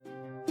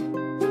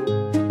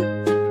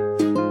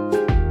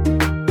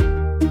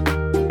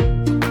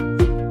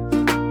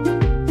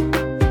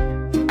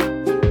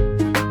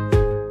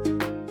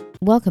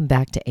Welcome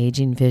back to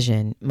Aging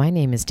Vision. My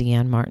name is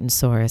Deanne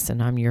Martin-Soros, and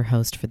I'm your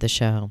host for the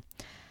show.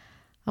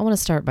 I want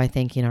to start by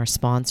thanking our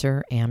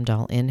sponsor,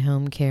 Amdahl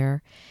In-Home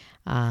Care.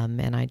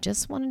 And I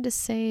just wanted to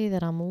say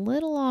that I'm a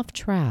little off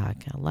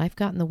track. Life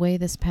got in the way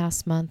this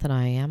past month, and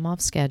I am off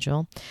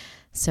schedule.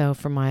 So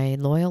for my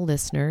loyal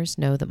listeners,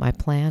 know that my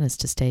plan is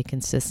to stay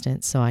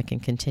consistent so I can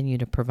continue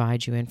to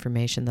provide you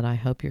information that I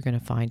hope you're going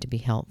to find to be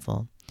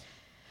helpful.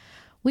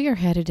 We are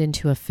headed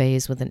into a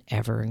phase with an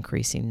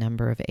ever-increasing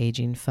number of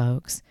aging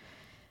folks.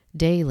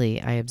 Daily,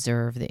 I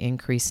observe the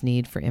increased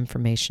need for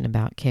information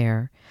about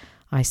care.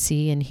 I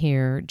see and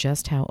hear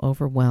just how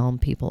overwhelmed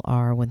people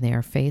are when they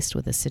are faced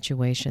with a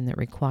situation that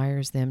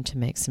requires them to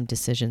make some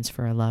decisions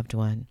for a loved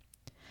one.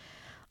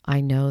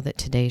 I know that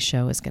today's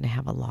show is going to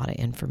have a lot of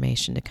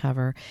information to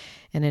cover,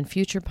 and in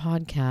future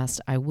podcasts,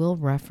 I will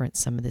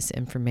reference some of this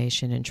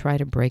information and try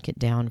to break it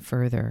down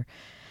further.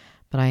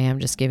 But I am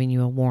just giving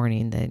you a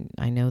warning that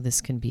I know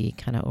this can be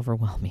kind of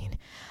overwhelming.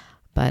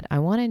 But I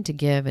wanted to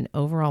give an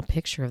overall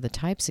picture of the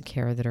types of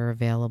care that are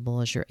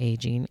available as you're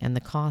aging and the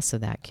costs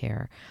of that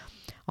care.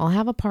 I'll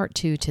have a part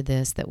 2 to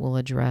this that will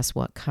address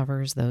what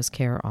covers those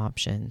care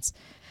options.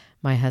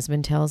 My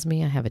husband tells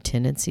me I have a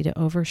tendency to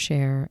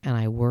overshare, and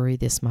I worry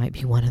this might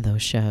be one of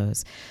those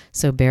shows.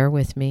 So bear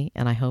with me,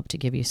 and I hope to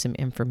give you some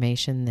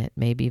information that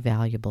may be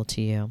valuable to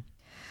you.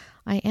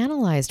 I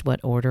analyzed what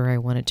order I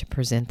wanted to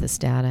present this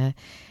data,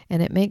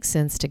 and it makes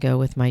sense to go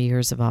with my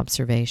years of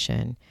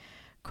observation.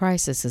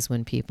 Crisis is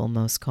when people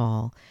most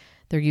call.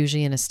 They're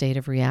usually in a state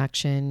of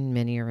reaction.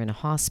 Many are in a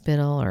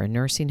hospital or a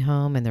nursing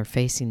home, and they're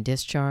facing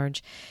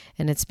discharge.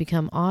 And it's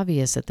become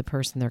obvious that the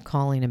person they're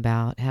calling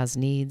about has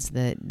needs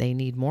that they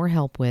need more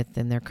help with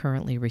than they're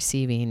currently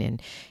receiving.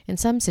 And in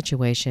some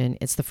situation,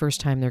 it's the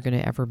first time they're going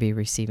to ever be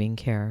receiving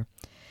care.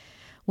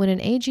 When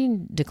an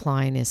aging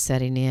decline is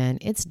setting in,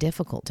 it's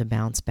difficult to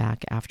bounce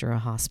back after a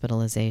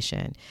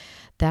hospitalization.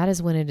 That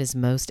is when it is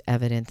most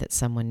evident that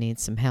someone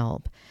needs some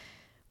help.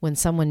 When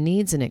someone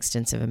needs an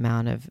extensive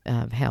amount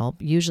of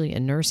help, usually a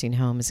nursing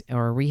home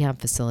or a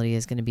rehab facility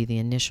is going to be the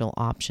initial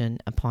option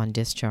upon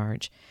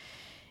discharge.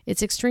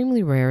 It's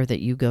extremely rare that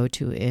you go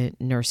to a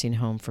nursing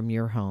home from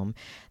your home.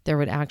 There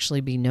would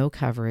actually be no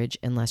coverage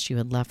unless you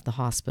had left the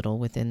hospital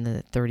within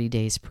the 30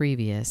 days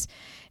previous,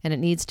 and it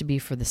needs to be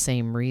for the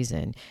same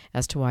reason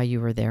as to why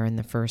you were there in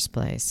the first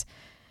place.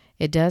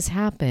 It does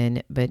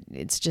happen, but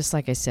it's just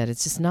like I said,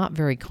 it's just not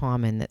very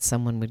common that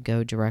someone would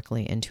go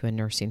directly into a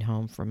nursing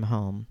home from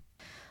home.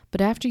 But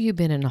after you've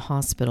been in a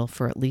hospital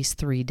for at least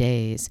 3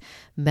 days,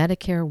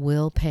 Medicare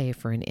will pay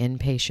for an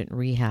inpatient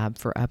rehab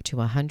for up to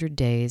 100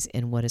 days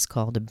in what is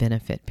called a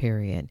benefit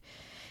period.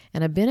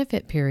 And a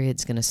benefit period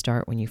is going to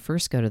start when you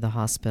first go to the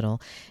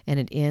hospital, and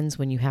it ends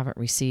when you haven't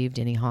received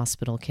any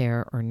hospital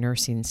care or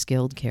nursing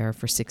skilled care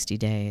for 60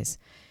 days.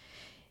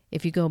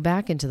 If you go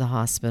back into the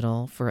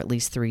hospital for at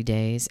least 3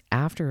 days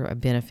after a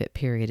benefit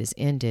period is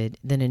ended,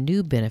 then a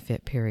new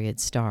benefit period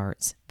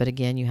starts. But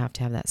again, you have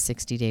to have that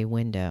 60-day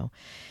window.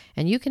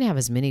 And you can have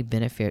as many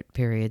benefit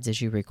periods as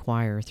you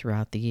require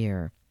throughout the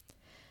year.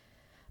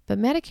 But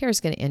Medicare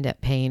is going to end up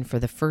paying for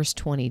the first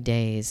 20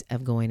 days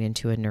of going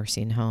into a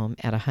nursing home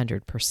at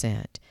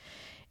 100%.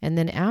 And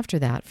then after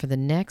that, for the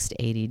next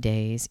 80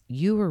 days,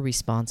 you are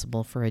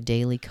responsible for a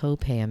daily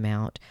copay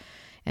amount.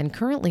 And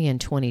currently in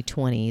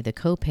 2020, the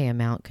copay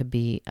amount could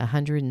be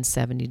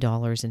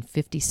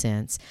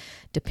 $170.50,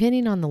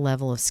 depending on the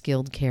level of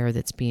skilled care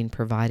that's being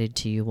provided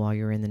to you while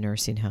you're in the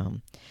nursing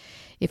home.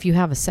 If you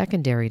have a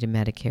secondary to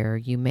Medicare,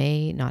 you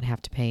may not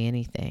have to pay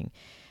anything.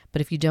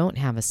 But if you don't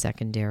have a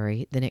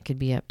secondary, then it could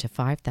be up to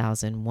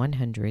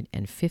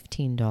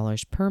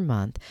 $5,115 per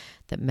month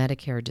that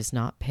Medicare does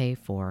not pay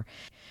for.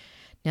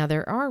 Now,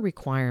 there are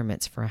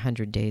requirements for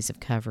 100 days of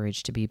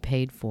coverage to be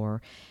paid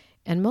for,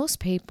 and most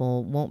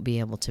people won't be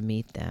able to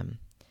meet them.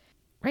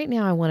 Right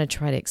now, I want to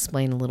try to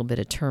explain a little bit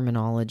of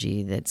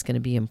terminology that's going to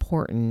be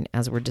important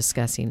as we're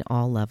discussing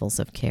all levels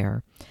of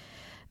care.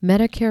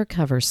 Medicare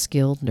covers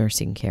skilled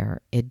nursing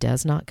care. It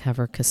does not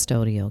cover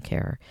custodial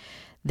care.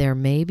 There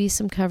may be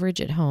some coverage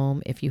at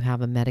home if you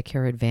have a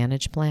Medicare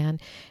Advantage plan,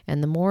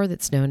 and the more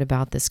that's known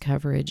about this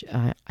coverage,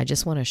 I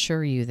just want to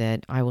assure you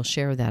that I will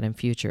share that in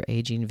future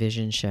Aging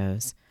Vision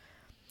shows.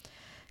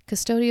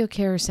 Custodial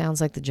care sounds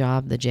like the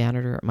job the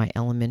janitor at my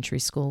elementary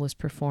school was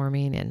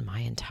performing, and my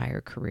entire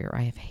career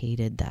I have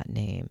hated that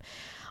name.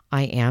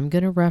 I am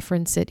going to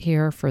reference it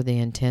here for the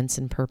intents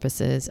and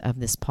purposes of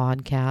this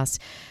podcast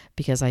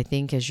because I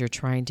think as you're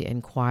trying to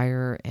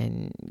inquire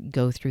and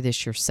go through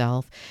this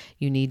yourself,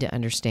 you need to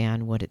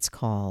understand what it's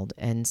called.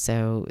 And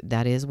so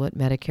that is what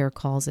Medicare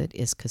calls it,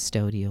 is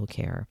custodial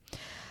care.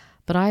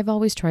 But I've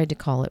always tried to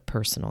call it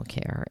personal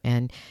care.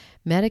 And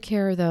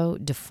Medicare, though,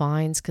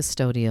 defines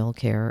custodial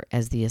care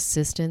as the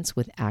assistance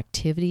with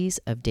activities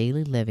of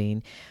daily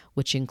living,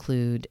 which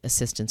include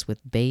assistance with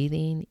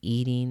bathing,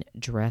 eating,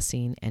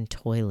 dressing, and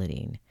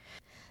toileting.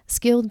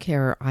 Skilled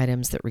care are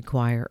items that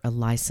require a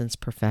licensed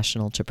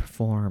professional to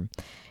perform,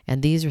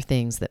 and these are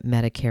things that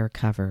Medicare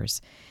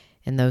covers.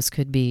 And those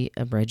could be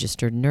a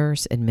registered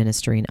nurse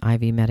administering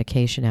IV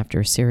medication after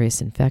a serious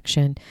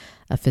infection,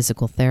 a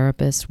physical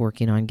therapist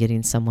working on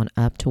getting someone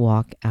up to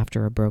walk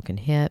after a broken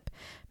hip,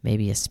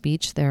 maybe a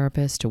speech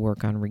therapist to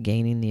work on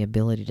regaining the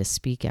ability to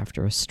speak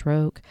after a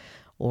stroke,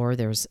 or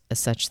there's a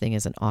such thing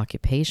as an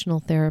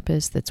occupational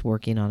therapist that's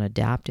working on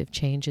adaptive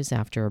changes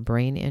after a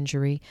brain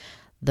injury.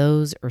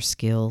 Those are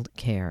skilled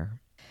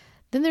care.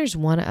 Then there's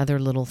one other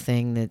little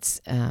thing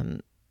that's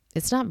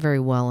it's not very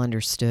well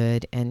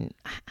understood, and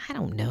I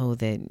don't know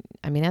that,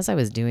 as I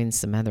was doing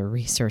some other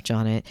research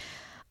on it,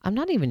 I'm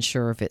not even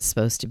sure if it's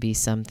supposed to be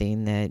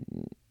something that,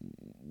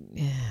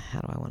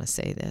 how do I want to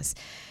say this?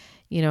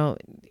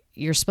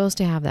 You're supposed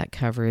to have that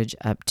coverage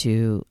up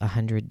to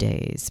 100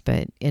 days,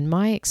 but in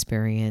my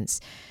experience,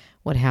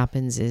 what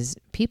happens is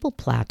people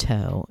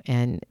plateau,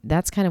 and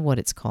that's kind of what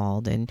it's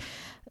called. And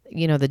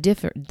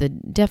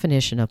the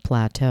definition of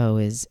plateau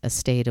is a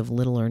state of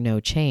little or no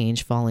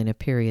change following a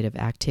period of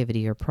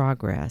activity or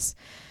progress.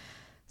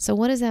 So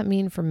what does that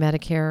mean for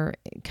Medicare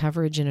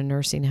coverage in a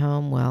nursing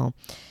home? Well,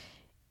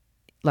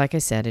 like I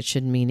said, it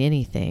shouldn't mean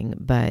anything,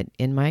 but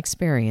in my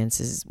experience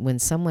is when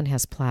someone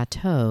has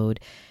plateaued,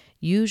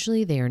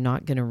 usually they are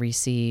not going to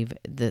receive,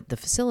 the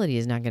facility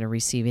is not going to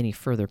receive any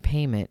further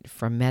payment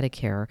from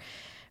Medicare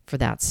for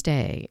that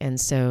stay.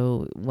 And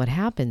so what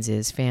happens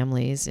is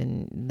families,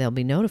 and they'll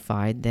be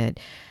notified that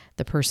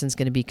the person's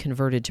going to be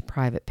converted to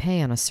private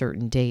pay on a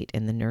certain date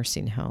in the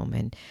nursing home.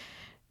 And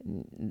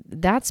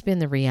that's been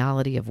the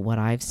reality of what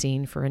I've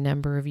seen for a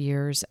number of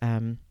years.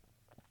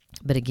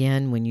 But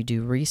again, when you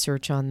do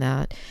research on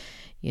that,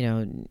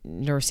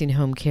 nursing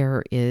home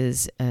care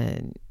is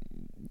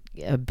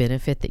a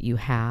benefit that you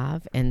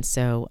have. And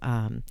so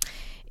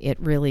it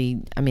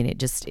really,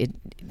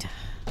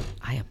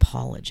 I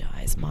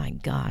apologize. My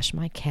gosh,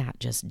 my cat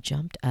just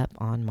jumped up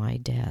on my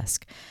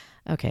desk.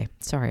 Okay,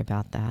 sorry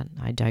about that.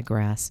 I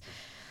digress.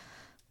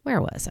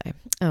 Where was I?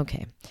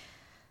 Okay.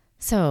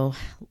 So,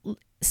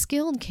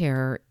 skilled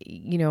care,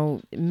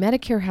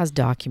 Medicare has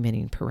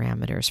documenting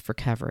parameters for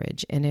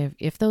coverage. And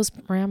if those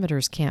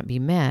parameters can't be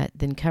met,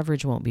 then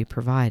coverage won't be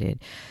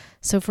provided.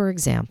 So, for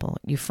example,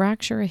 you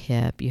fracture a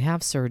hip, you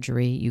have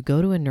surgery, you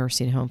go to a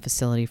nursing home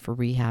facility for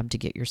rehab to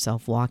get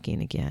yourself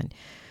walking again.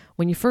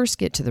 When you first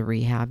get to the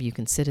rehab, you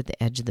can sit at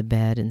the edge of the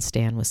bed and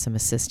stand with some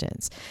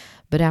assistance.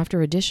 But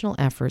after additional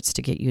efforts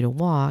to get you to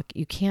walk,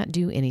 you can't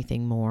do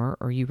anything more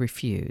or you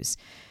refuse.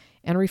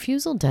 And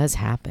refusal does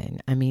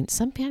happen.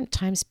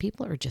 Sometimes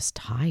people are just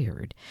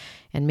tired,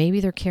 and maybe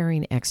they're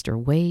carrying extra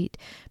weight.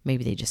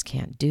 Maybe they just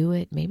can't do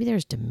it. Maybe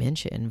there's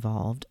dementia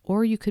involved,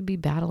 or you could be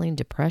battling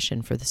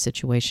depression for the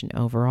situation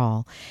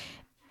overall.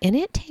 And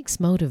it takes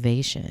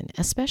motivation,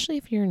 especially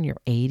if you're in your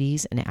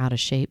 80s and out of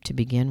shape to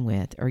begin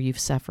with, or you've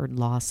suffered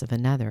loss of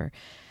another.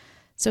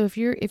 So if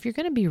you're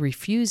going to be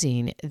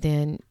refusing,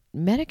 then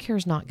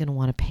Medicare's not going to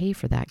want to pay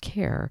for that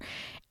care.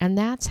 And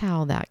that's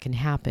how that can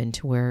happen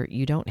to where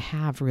you don't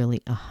have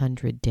really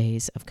 100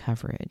 days of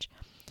coverage.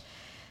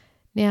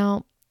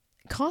 Now,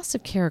 costs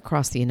of care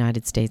across the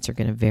United States are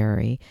going to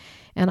vary.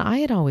 And I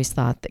had always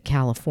thought that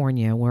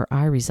California, where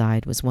I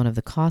reside, was one of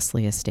the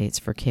costliest states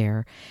for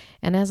care.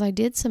 And as I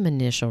did some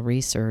initial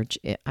research,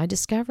 I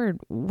discovered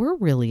we're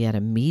really at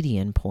a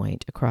median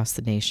point across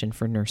the nation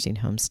for nursing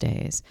home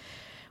stays.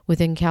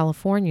 Within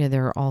California,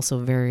 there are also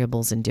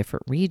variables in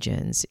different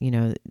regions.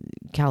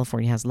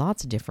 California has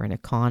lots of different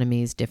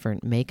economies,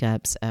 different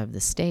makeups of the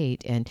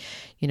state. And,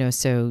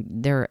 so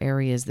there are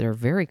areas that are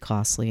very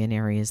costly and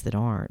areas that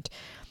aren't.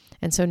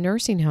 And so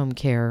nursing home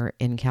care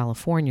in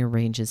California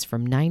ranges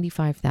from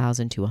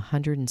 $95,000 to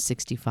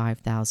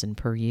 $165,000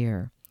 per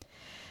year.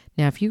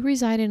 Now, if you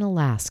reside in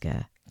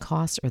Alaska,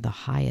 costs are the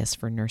highest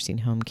for nursing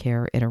home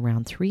care at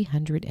around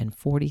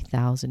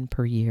 $340,000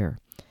 per year.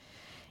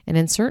 And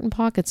in certain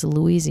pockets of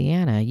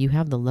Louisiana, you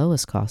have the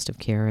lowest cost of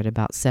care at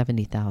about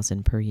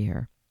 $70,000 per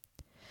year.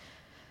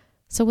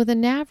 So with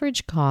an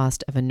average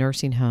cost of a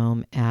nursing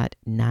home at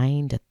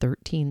 $9,000 to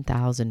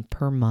 $13,000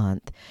 per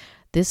month,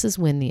 this is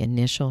when the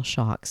initial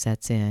shock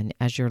sets in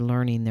as you're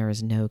learning there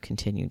is no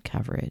continued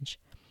coverage.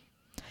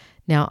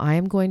 Now, I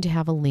am going to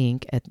have a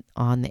link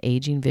on the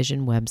Aging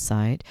Vision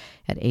website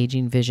at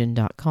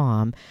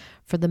agingvision.com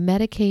for the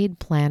Medicaid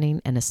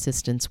Planning and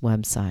Assistance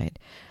website.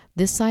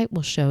 This site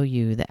will show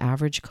you the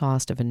average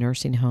cost of a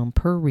nursing home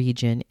per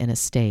region in a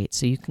state,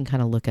 so you can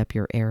kind of look up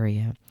your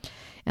area.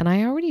 And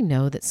I already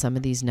know that some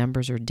of these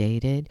numbers are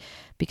dated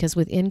because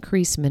with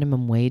increased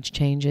minimum wage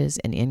changes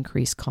and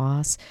increased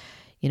costs,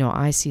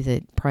 I see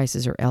that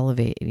prices are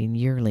elevating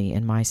yearly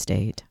in my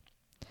state.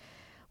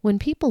 When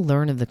people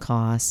learn of the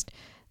cost,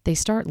 they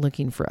start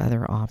looking for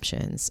other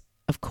options.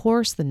 Of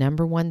course, the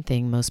number one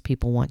thing most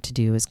people want to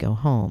do is go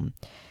home.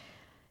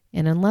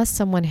 And unless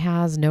someone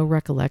has no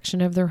recollection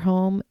of their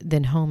home,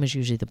 then home is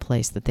usually the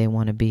place that they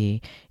want to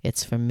be.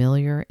 It's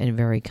familiar and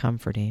very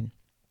comforting.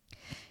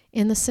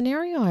 In the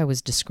scenario I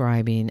was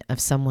describing of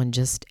someone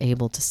just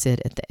able to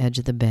sit at the edge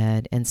of the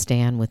bed and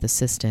stand with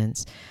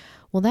assistance,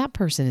 well, that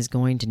person is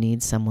going to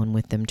need someone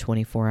with them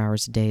 24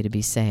 hours a day to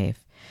be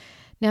safe.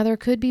 Now, there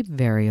could be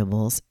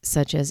variables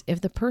such as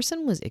if the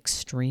person was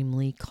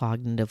extremely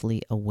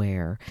cognitively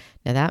aware.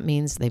 Now, that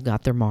means they've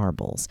got their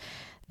marbles.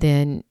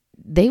 Then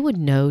they would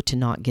know to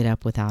not get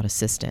up without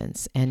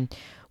assistance. And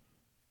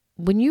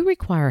when you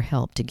require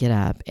help to get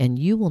up and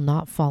you will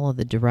not follow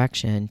the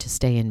direction to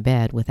stay in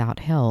bed without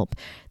help,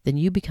 then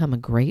you become a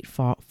great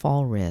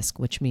fall risk,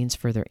 which means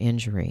further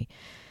injury.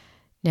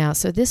 Now,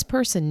 so this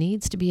person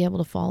needs to be able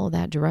to follow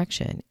that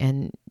direction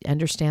and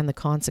understand the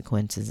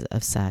consequences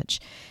of such.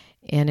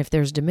 And if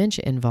there's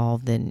dementia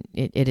involved, then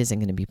it isn't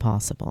going to be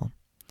possible.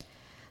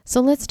 So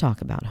let's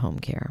talk about home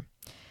care.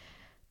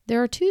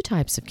 There are two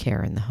types of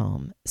care in the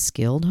home: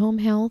 skilled home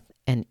health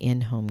and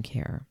in-home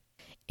care.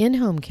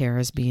 In-home care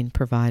is being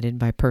provided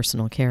by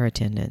personal care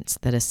attendants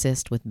that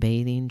assist with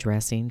bathing,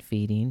 dressing,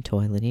 feeding,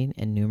 toileting,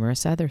 and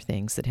numerous other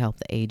things that help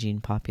the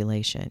aging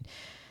population.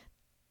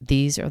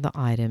 These are the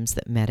items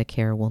that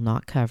Medicare will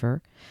not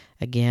cover.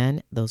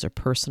 Again, those are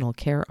personal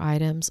care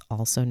items,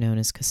 also known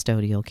as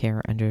custodial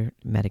care under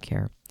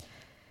Medicare.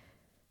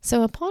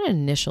 So upon an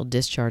initial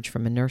discharge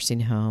from a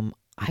nursing home,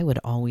 I would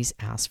always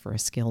ask for a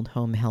skilled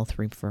home health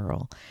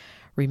referral.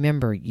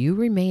 Remember, you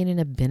remain in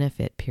a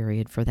benefit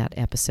period for that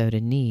episode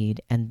of need,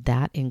 and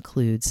that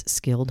includes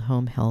skilled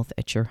home health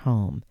at your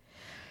home.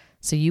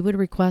 So you would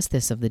request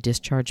this of the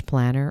discharge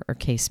planner or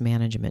case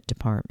management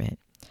department.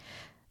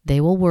 They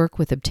will work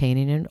with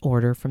obtaining an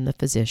order from the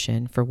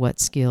physician for what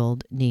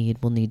skilled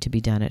need will need to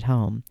be done at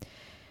home.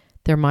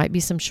 There might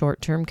be some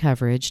short-term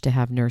coverage to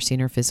have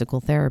nursing or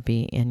physical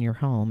therapy in your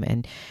home,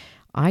 and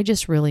I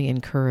just really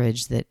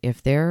encourage that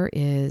if there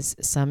is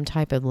some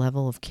type of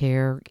level of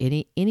care,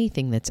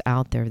 anything that's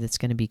out there that's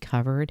going to be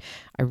covered,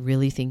 I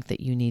really think that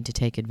you need to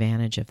take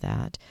advantage of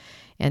that.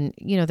 And,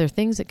 there are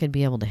things that could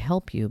be able to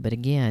help you, but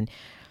again,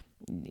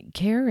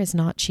 care is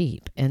not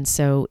cheap. And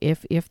so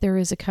if there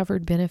is a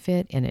covered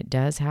benefit and it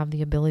does have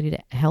the ability to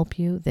help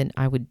you, then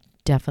I would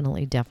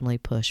definitely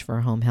push for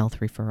a home health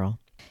referral.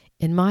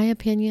 In my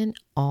opinion,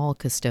 all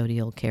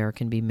custodial care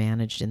can be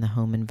managed in the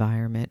home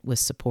environment with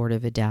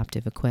supportive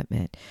adaptive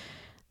equipment.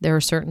 There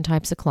are certain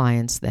types of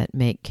clients that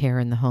make care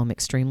in the home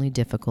extremely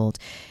difficult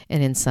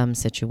and in some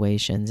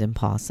situations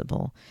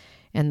impossible.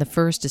 And the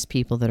first is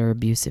people that are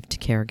abusive to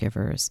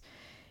caregivers.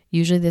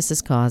 Usually this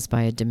is caused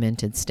by a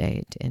demented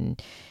state,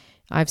 and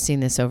I've seen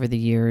this over the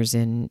years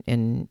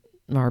in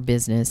our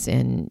business,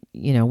 and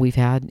we've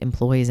had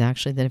employees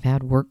actually that have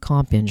had work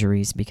comp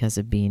injuries because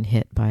of being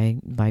hit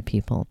by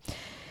people.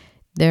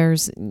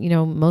 There's,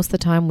 most of the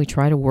time we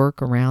try to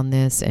work around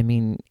this. I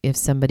mean, if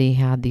somebody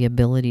had the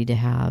ability to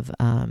have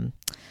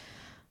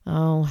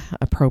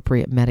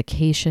appropriate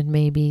medication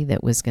maybe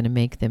that was going to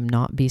make them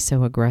not be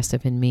so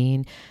aggressive and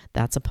mean,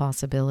 that's a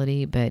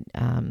possibility. But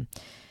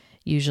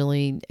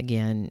usually,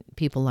 again,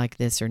 people like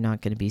this are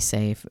not going to be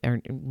safe.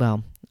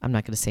 I'm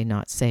not going to say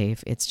not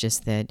safe. It's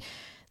just that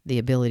the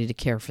ability to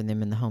care for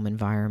them in the home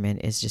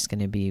environment is just going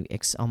to be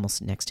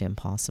almost next to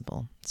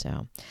impossible.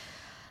 So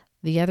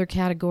the other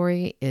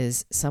category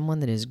is someone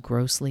that is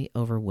grossly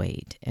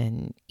overweight.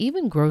 And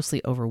even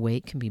grossly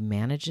overweight can be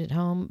managed at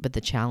home, but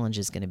the challenge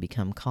is going to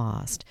become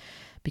cost,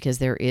 because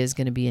there is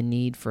going to be a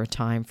need for a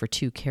time for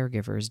two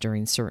caregivers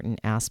during certain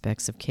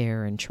aspects of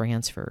care and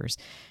transfers.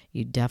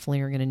 You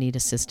definitely are going to need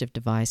assistive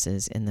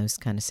devices in those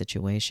kind of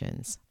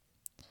situations.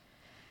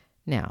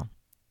 Now,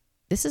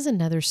 this is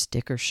another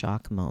sticker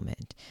shock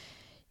moment.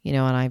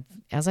 And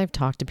as I've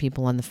talked to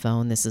people on the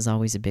phone, this is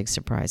always a big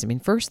surprise. I mean,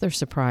 first they're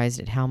surprised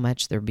at how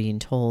much they're being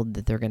told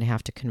that they're going to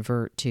have to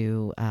convert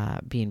to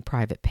being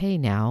private pay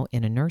now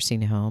in a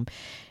nursing home.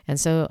 And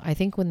so I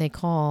think when they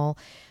call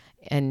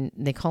an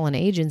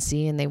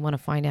agency and they want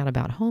to find out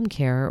about home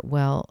care,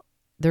 well,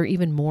 they're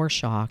even more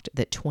shocked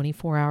that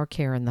 24-hour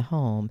care in the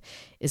home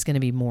is going to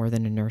be more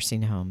than a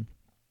nursing home.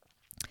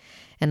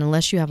 And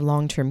unless you have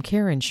long-term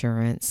care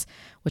insurance,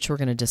 which we're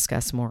going to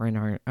discuss more in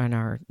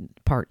our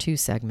part 2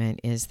 segment,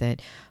 is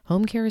that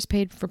home care is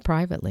paid for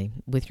privately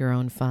with your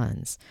own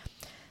funds.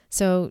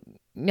 So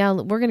now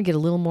we're going to get a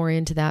little more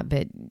into that,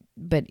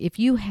 but if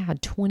you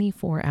had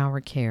 24-hour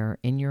care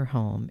in your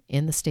home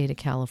in the state of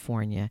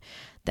California,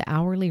 the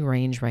hourly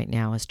range right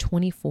now is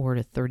 $24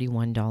 to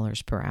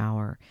 $31 per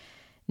hour.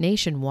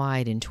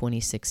 Nationwide in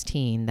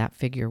 2016, that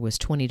figure was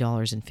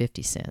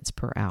 $20.50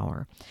 per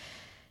hour.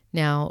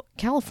 Now,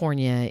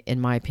 California,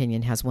 in my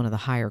opinion, has one of the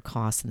higher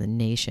costs in the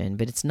nation,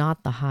 but it's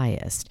not the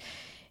highest.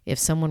 If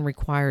someone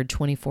required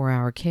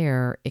 24-hour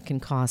care, it can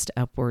cost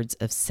upwards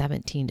of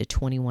 $17,000 to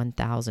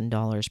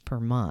 $21,000 per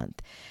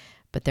month.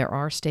 But there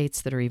are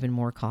states that are even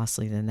more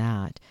costly than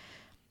that.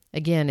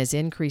 Again, as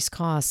increased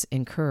costs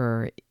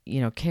incur,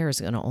 care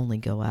is going to only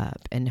go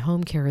up, and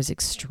home care is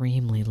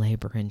extremely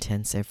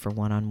labor-intensive for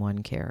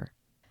one-on-one care.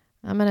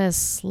 I'm going to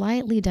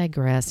slightly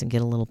digress and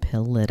get a little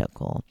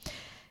political.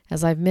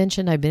 As I've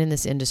mentioned, I've been in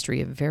this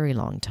industry a very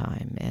long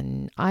time,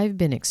 and I've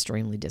been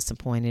extremely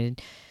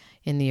disappointed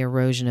in the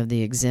erosion of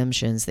the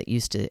exemptions that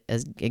used to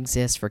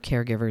exist for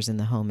caregivers in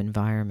the home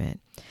environment.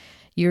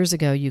 Years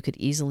ago, you could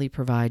easily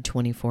provide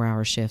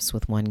 24-hour shifts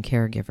with one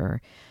caregiver.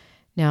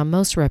 Now,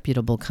 most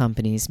reputable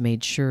companies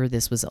made sure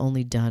this was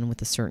only done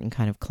with a certain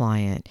kind of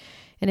client,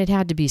 and it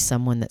had to be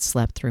someone that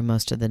slept through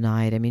most of the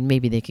night. I mean,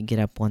 maybe they could get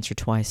up once or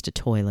twice to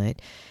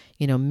toilet.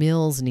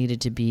 Meals needed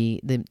to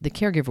be, the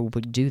caregiver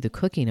would do the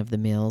cooking of the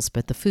meals,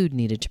 but the food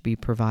needed to be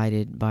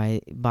provided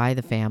by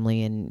the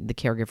family, and the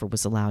caregiver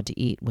was allowed to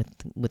eat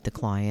with the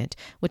client,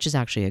 which is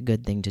actually a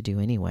good thing to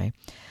do anyway.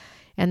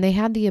 And they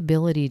had the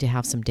ability to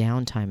have some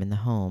downtime in the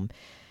home.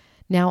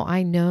 Now,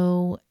 I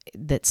know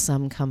that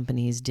some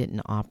companies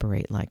didn't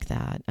operate like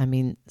that. I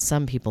mean,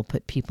 some people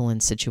put people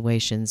in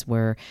situations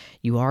where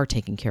you are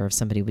taking care of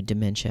somebody with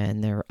dementia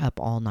and they're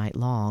up all night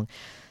long.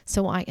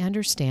 So I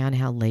understand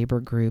how labor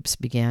groups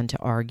began to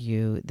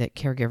argue that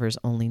caregivers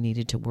only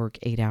needed to work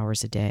 8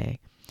 hours a day.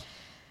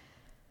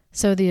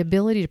 So the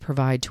ability to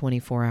provide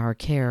 24-hour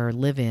care,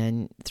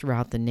 live-in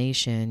throughout the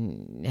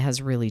nation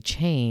has really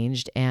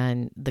changed,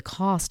 and the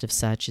cost of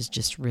such has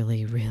just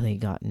really, really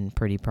gotten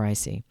pretty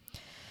pricey.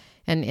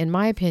 And in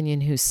my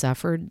opinion, who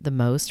suffered the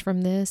most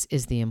from this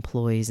is the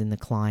employees and the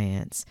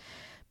clients.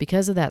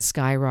 Because of that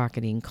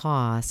skyrocketing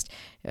cost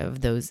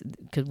of those,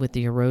 with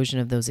the erosion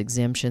of those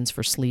exemptions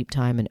for sleep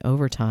time and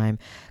overtime,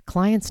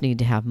 clients need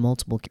to have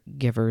multiple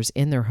givers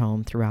in their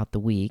home throughout the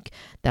week.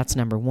 That's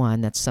number one.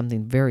 That's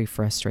something very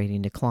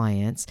frustrating to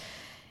clients.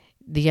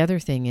 The other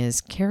thing is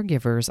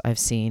caregivers I've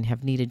seen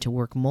have needed to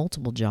work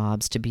multiple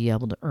jobs to be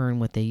able to earn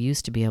what they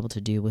used to be able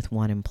to do with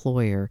one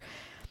employer.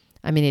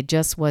 I mean, it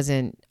just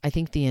wasn't, I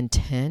think the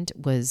intent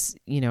was,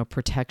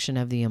 protection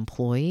of the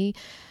employee,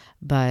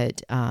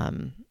 but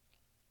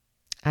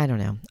I don't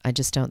know. I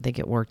just don't think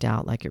it worked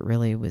out like it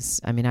really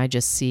was. I mean, I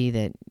just see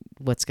that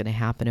what's going to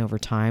happen over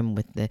time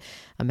with the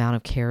amount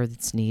of care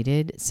that's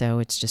needed. So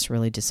it's just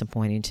really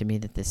disappointing to me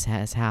that this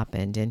has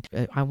happened. And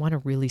I want to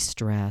really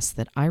stress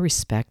that I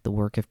respect the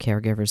work of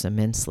caregivers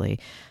immensely.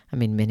 I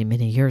mean, many,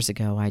 many years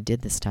ago, I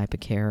did this type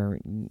of care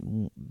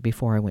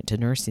before I went to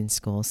nursing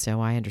school,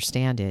 so I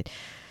understand it.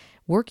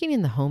 Working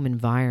in the home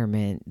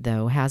environment,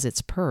 though, has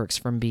its perks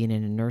from being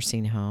in a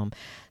nursing home.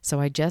 So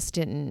I just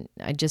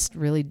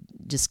really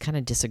kind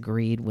of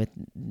disagreed with,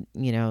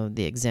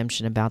 the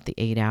exemption about the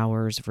 8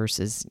 hours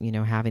versus,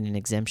 having an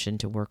exemption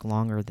to work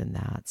longer than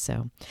that.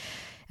 So,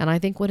 and I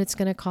think what it's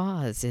going to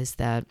cause is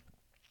that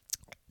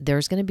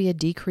there's going to be a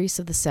decrease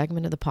of the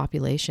segment of the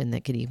population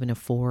that could even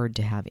afford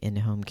to have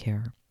in-home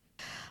care.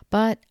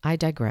 But I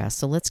digress.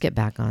 So let's get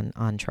back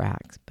on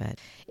track. But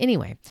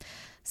anyway,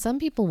 some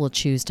people will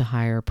choose to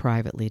hire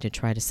privately to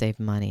try to save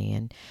money,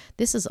 and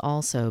this is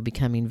also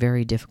becoming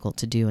very difficult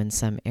to do in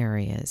some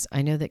areas.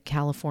 I know that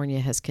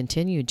California has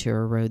continued to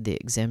erode the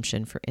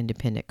exemption for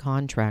independent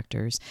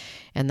contractors,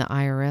 and the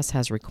IRS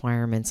has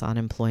requirements on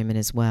employment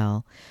as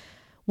well.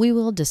 We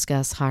will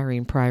discuss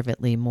hiring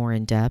privately more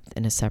in depth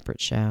in a separate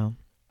show.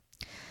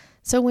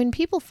 So when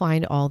people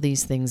find all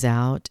these things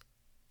out,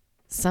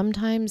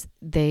 sometimes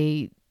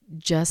they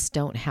just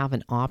don't have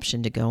an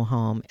option to go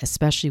home,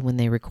 especially when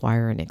they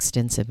require an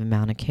extensive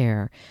amount of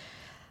care.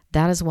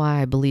 That is why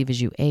I believe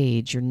as you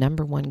age, your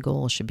number one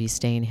goal should be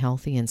staying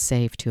healthy and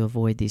safe to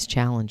avoid these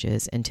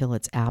challenges until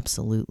it's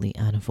absolutely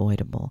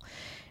unavoidable.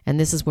 And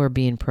this is where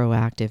being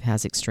proactive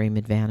has extreme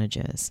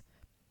advantages.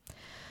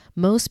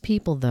 Most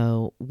people,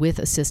 though, with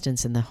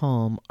assistance in the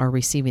home are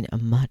receiving a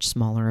much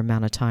smaller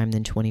amount of time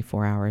than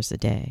 24 hours a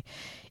day.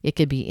 It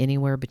could be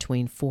anywhere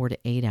between 4 to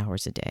 8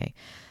 hours a day.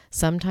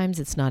 Sometimes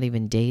it's not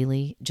even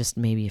daily, just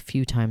maybe a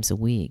few times a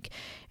week.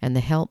 And the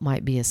help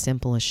might be as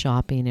simple as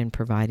shopping and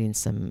providing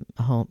some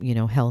home,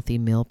 healthy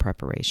meal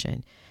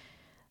preparation.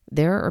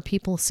 There are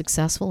people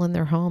successful in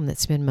their home that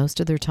spend most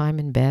of their time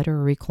in bed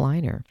or a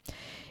recliner.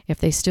 If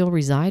they still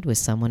reside with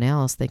someone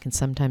else, they can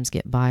sometimes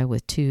get by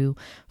with 2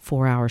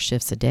 4-hour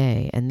shifts a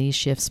day. And these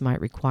shifts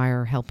might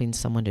require helping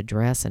someone to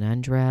dress and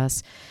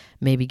undress,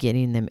 maybe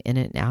getting them in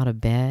and out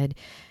of bed,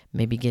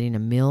 maybe getting a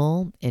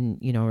meal and,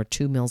 or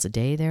 2 meals a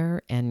day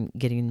there, and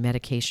getting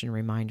medication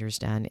reminders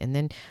done. And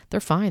then they're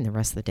fine the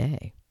rest of the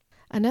day.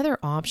 Another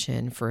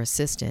option for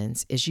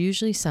assistance is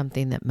usually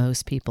something that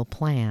most people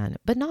plan,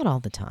 but not all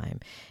the time,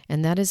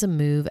 and that is a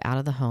move out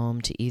of the home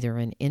to either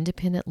an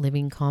independent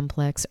living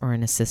complex or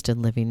an assisted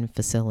living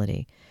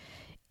facility.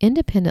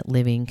 Independent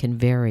living can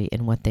vary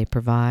in what they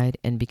provide,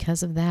 and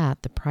because of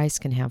that, the price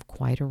can have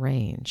quite a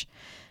range.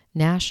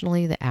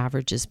 Nationally, the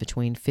average is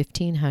between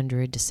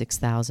 $1,500 to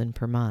 $6,000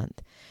 per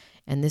month,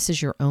 and this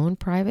is your own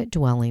private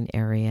dwelling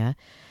area.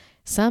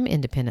 Some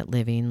independent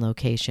living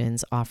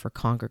locations offer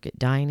congregate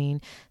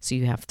dining, so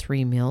you have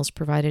 3 meals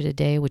provided a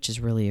day, which is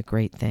really a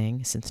great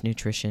thing since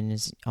nutrition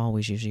is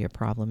always usually a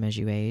problem as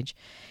you age.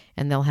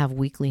 And they'll have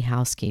weekly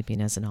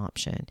housekeeping as an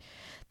option.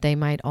 They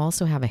might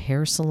also have a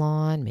hair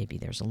salon. Maybe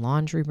there's a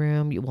laundry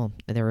room. Well,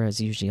 there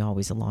is usually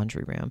always a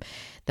laundry room.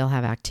 They'll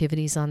have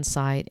activities on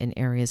site and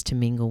areas to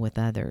mingle with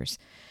others.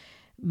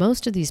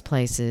 Most of these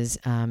places,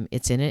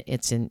 it's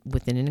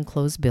within an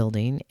enclosed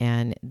building,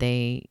 and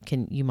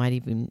you might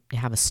even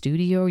have a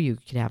studio. You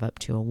could have up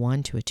to a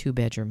 1 to a 2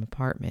 bedroom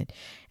apartment,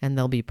 and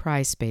they'll be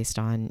priced based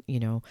on,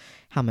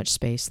 how much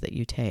space that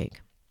you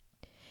take.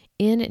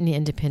 In an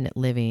independent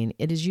living,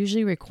 it is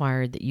usually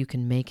required that you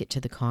can make it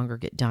to the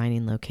congregate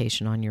dining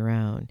location on your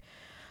own.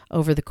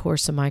 Over the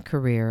course of my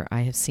career,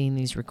 I have seen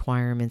these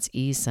requirements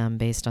ease some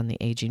based on the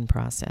aging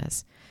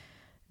process.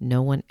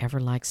 No one ever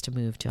likes to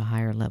move to a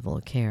higher level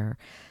of care,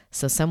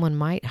 so someone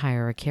might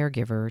hire a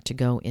caregiver to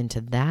go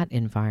into that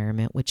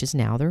environment, which is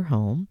now their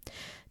home,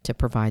 to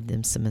provide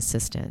them some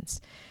assistance.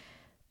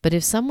 But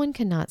if someone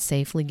cannot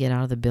safely get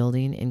out of the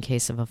building in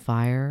case of a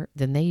fire,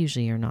 then they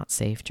usually are not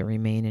safe to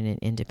remain in an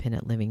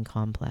independent living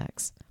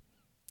complex.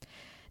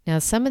 Now,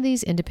 some of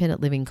these independent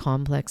living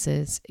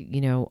complexes,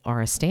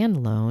 are a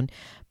standalone,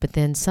 but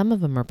then some of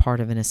them are part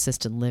of an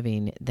assisted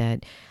living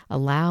that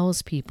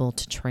allows people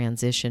to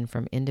transition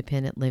from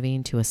independent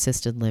living to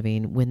assisted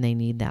living when they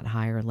need that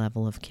higher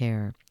level of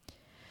care.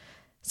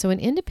 So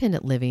an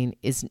independent living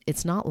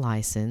it's not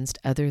licensed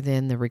other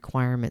than the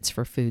requirements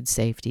for food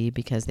safety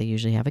because they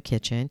usually have a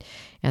kitchen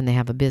and they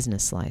have a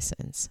business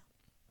license.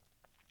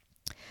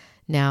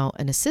 Now,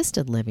 an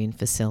assisted living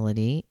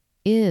facility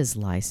is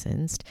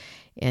licensed,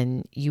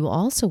 and you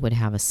also would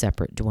have a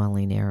separate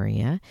dwelling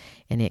area,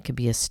 and it could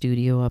be a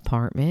studio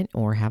apartment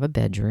or have a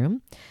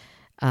bedroom.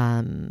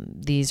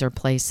 These are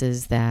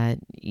places that,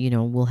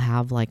 will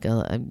have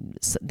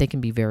they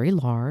can be very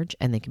large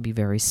and they can be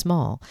very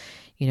small.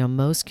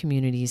 Most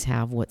communities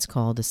have what's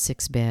called a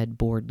 6-bed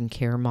board and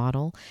care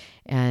model,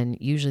 and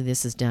usually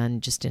this is done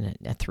just in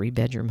a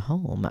 3-bedroom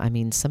home. I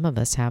mean, some of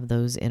us have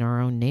those in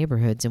our own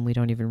neighborhoods, and we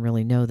don't even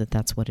really know that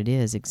that's what it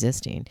is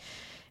existing.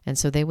 And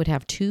so they would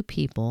have 2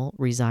 people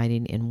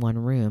residing in one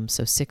room,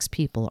 so 6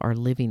 people are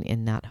living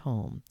in that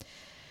home.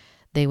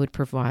 They would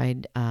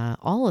provide,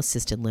 all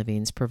assisted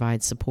livings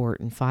provide support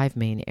in 5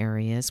 main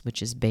areas,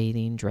 which is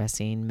bathing,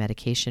 dressing,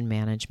 medication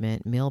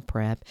management, meal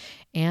prep,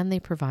 and they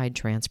provide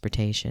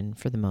transportation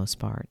for the most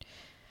part.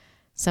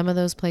 Some of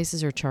those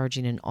places are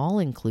charging an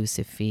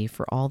all-inclusive fee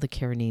for all the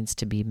care needs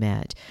to be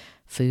met: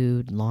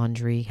 food,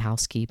 laundry,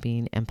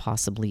 housekeeping, and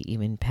possibly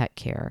even pet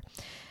care.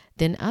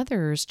 Then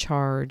others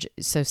charge,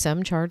 so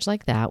some charge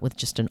like that with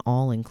just an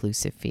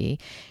all-inclusive fee,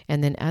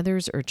 and then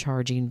others are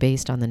charging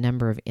based on the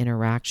number of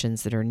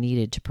interactions that are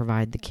needed to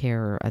provide the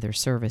care or other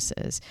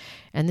services.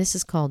 And this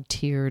is called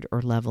tiered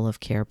or level of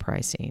care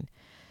pricing.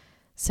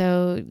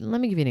 So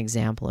let me give you an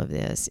example of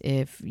this.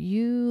 If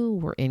you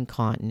were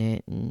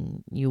incontinent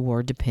and you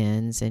wore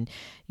Depends and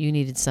you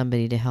needed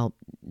somebody to help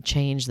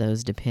change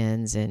those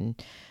Depends,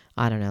 and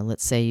I don't know,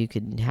 let's say you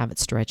could have it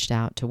stretched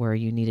out to where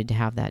you needed to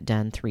have that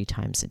done 3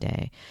 times a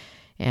day.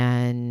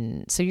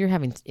 And so you're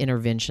having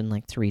intervention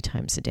like 3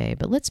 times a day.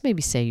 But let's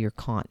maybe say you're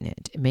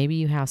continent. Maybe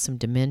you have some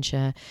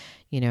dementia.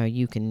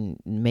 You can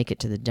make it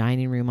to the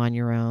dining room on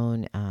your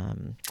own.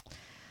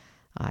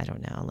 I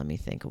don't know. Let me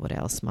think of what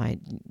else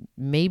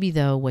maybe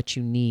though what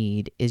you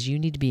need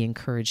to be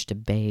encouraged to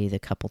bathe a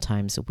couple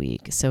times a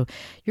week. So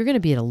you're going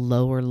to be at a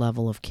lower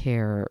level of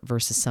care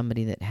versus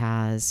somebody that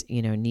has,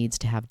 needs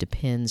to have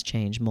Depends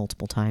changed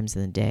multiple times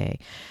in the day.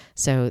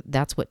 So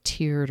that's what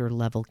tiered or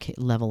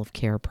level of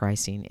care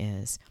pricing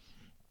is.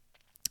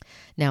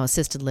 Now,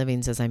 assisted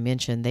livings, as I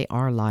mentioned, they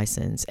are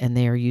licensed and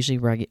they are usually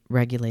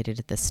regulated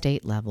at the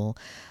state level.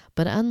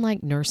 But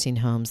unlike nursing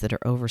homes that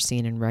are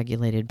overseen and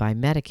regulated by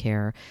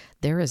Medicare,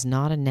 there is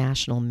not a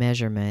national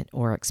measurement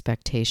or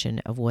expectation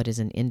of what is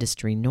an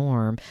industry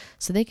norm,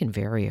 so they can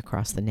vary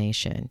across the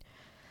nation.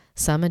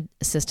 Some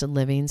assisted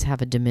livings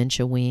have a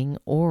dementia wing,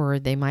 or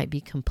they might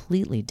be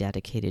completely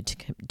dedicated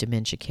to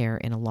dementia care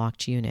in a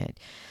locked unit.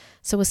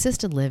 So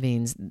assisted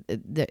livings,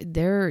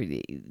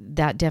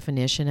 that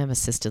definition of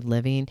assisted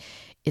living,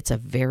 it's a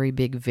very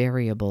big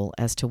variable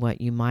as to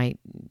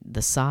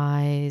the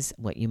size,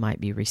 what you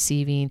might be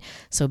receiving.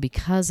 So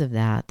because of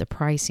that, the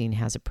pricing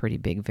has a pretty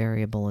big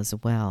variable as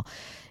well.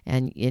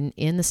 And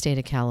in the state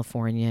of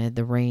California,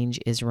 the range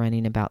is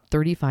running about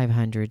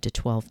 $3,500 to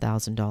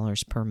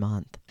 $12,000 per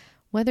month.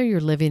 Whether you're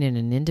living in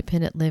an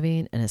independent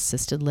living, an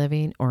assisted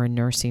living, or a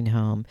nursing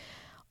home,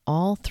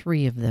 all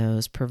 3 of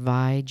those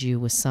provide you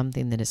with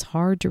something that is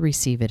hard to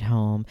receive at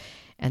home,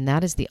 and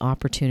that is the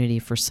opportunity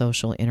for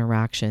social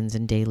interactions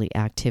and daily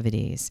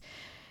activities.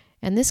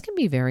 And this can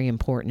be very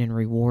important and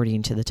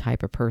rewarding to the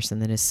type of person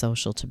that is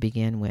social to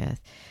begin with.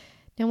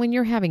 Now, when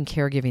you're having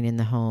caregiving in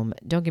the home,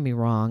 don't get me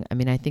wrong. I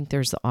mean, I think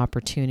there's the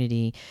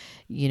opportunity,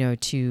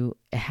 to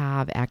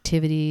have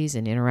activities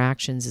and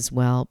interactions as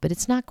well, but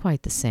it's not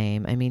quite the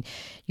same. I mean,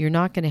 you're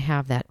not going to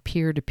have that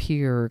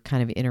peer-to-peer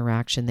kind of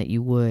interaction that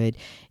you would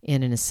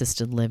in an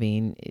assisted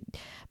living.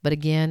 But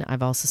again,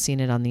 I've also seen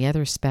it on the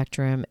other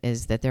spectrum,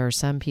 is that there are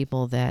some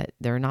people that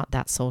they're not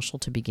that social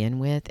to begin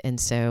with. And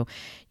so,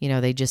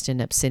 they just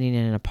end up sitting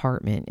in an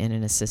apartment in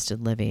an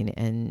assisted living.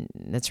 And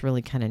that's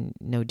really kind of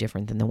no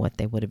different than what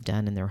they would have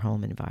done in their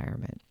home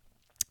environment.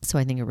 So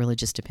I think it really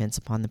just depends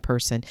upon the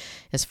person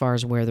as far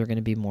as where they're going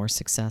to be more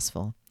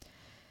successful.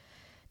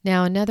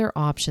 Now, another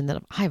option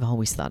that I've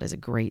always thought is a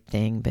great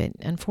thing, but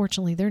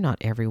unfortunately they're not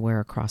everywhere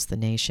across the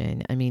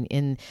nation. I mean,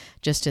 in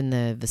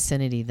the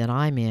vicinity that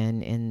I'm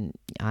in,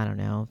 I don't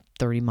know,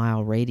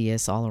 30-mile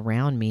radius all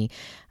around me,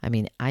 I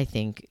mean, I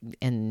think,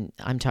 and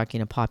I'm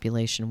talking a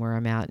population where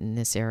I'm at in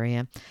this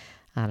area,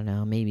 I don't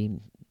know, maybe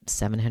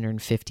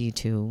 750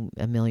 to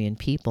a million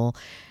people,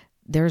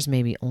 there's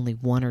maybe only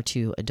 1 or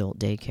 2 adult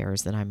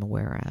daycares that I'm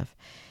aware of.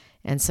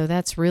 And so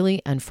that's really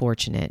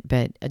unfortunate.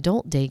 But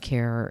adult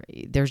daycare,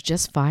 there's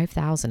just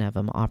 5,000 of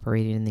them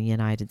operating in the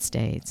United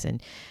States.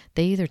 And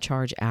they either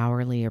charge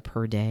hourly or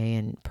per day.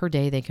 And per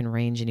day, they can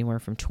range anywhere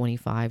from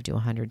 $25 to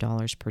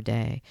 $100 per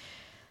day.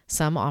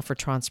 Some offer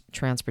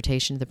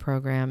transportation to the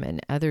program, and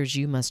others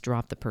you must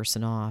drop the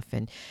person off.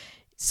 And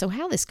so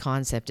how this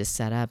concept is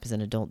set up as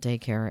an adult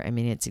daycare, I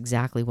mean, it's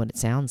exactly what it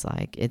sounds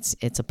like. It's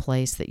a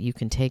place that you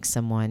can take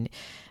someone,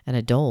 an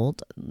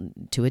adult,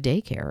 to a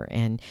daycare,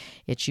 and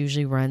it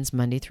usually runs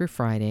Monday through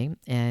Friday.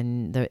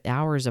 And the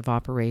hours of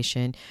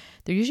operation,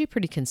 they're usually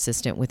pretty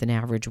consistent with an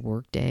average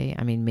work day.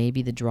 I mean,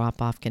 maybe the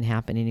drop-off can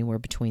happen anywhere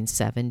between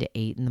 7 to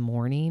 8 in the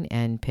morning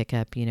and pick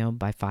up,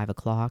 by 5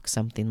 o'clock,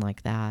 something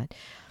like that.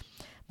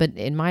 But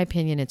in my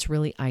opinion, it's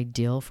really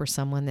ideal for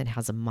someone that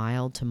has a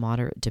mild to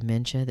moderate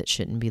dementia that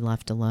shouldn't be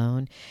left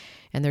alone.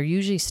 And they're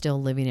usually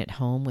still living at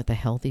home with a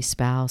healthy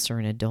spouse or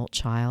an adult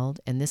child.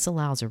 And this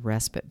allows a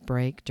respite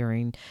break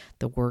during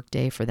the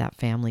workday for that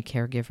family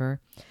caregiver.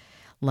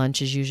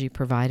 Lunch is usually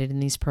provided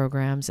in these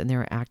programs, and there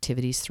are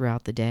activities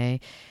throughout the day.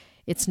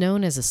 It's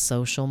known as a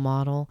social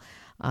model.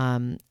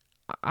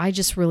 I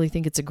just really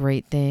think it's a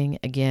great thing.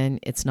 Again,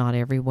 it's not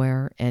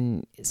everywhere.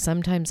 And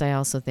sometimes I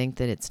also think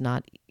that it's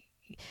not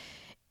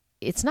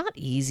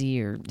easy,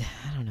 or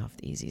I don't know if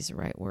easy is the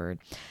right word.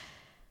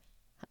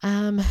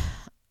 Yeah,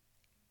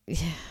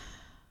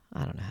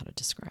 I don't know how to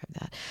describe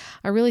that.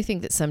 I really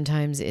think that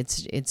sometimes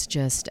it's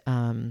just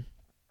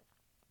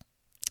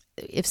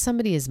if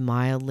somebody is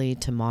mildly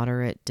to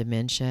moderate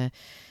dementia,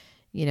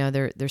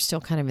 they're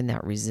still kind of in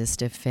that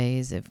resistive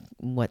phase of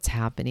what's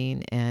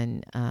happening,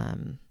 and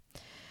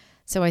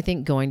so I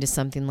think going to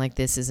something like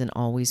this isn't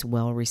always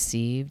well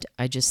received.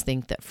 I just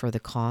think that for the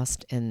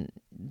cost and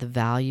the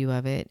value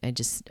of it, I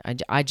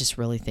just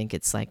really think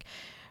it's like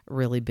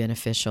really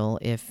beneficial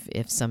if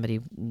somebody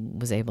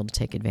was able to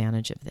take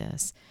advantage of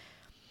this.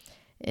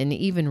 An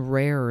even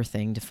rarer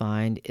thing to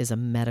find is a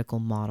medical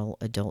model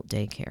adult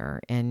daycare.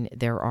 And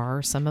there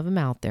are some of them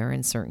out there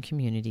in certain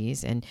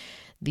communities, and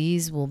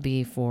these will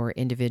be for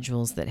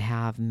individuals that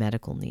have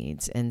medical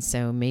needs. And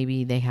so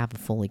maybe they have a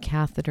Foley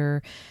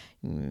catheter,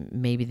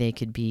 maybe they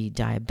could be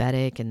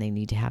diabetic and they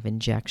need to have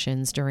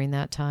injections during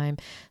that time.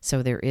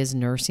 So there is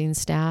nursing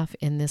staff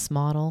in this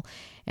model.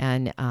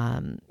 And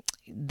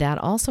that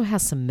also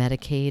has some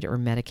Medicaid or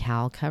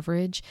Medi-Cal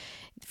coverage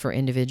for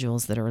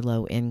individuals that are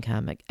low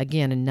income.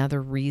 Again,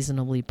 another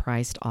reasonably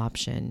priced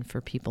option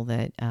for people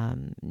that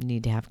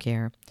need to have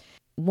care.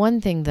 One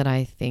thing that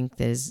I think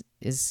that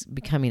is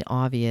becoming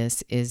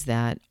obvious is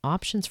that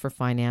options for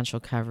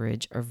financial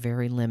coverage are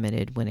very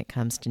limited when it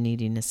comes to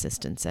needing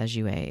assistance as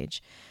you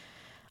age.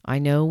 I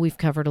know we've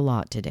covered a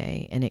lot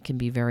today, and it can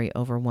be very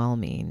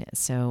overwhelming.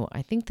 So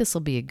I think this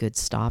will be a good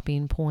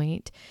stopping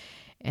point.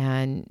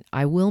 And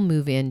I will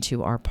move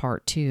into our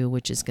part 2,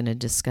 which is going to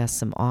discuss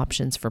some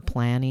options for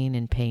planning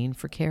and paying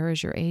for care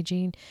as you're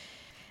aging.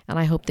 And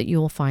I hope that you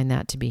will find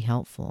that to be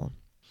helpful.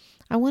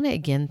 I want to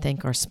again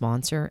thank our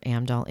sponsor,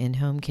 Amdahl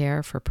In-Home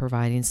Care, for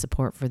providing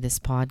support for this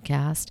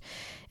podcast.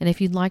 And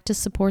if you'd like to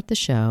support the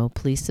show,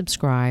 please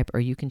subscribe, or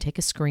you can take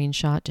a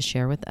screenshot to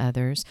share with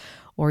others,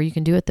 or you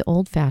can do it the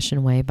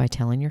old-fashioned way by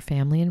telling your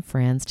family and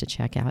friends to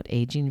check out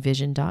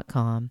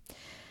agingvision.com.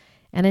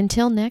 And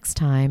until next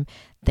time,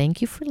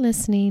 thank you for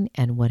listening,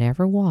 and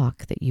whatever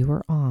walk that you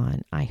are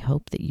on, I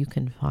hope that you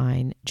can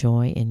find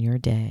joy in your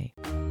day.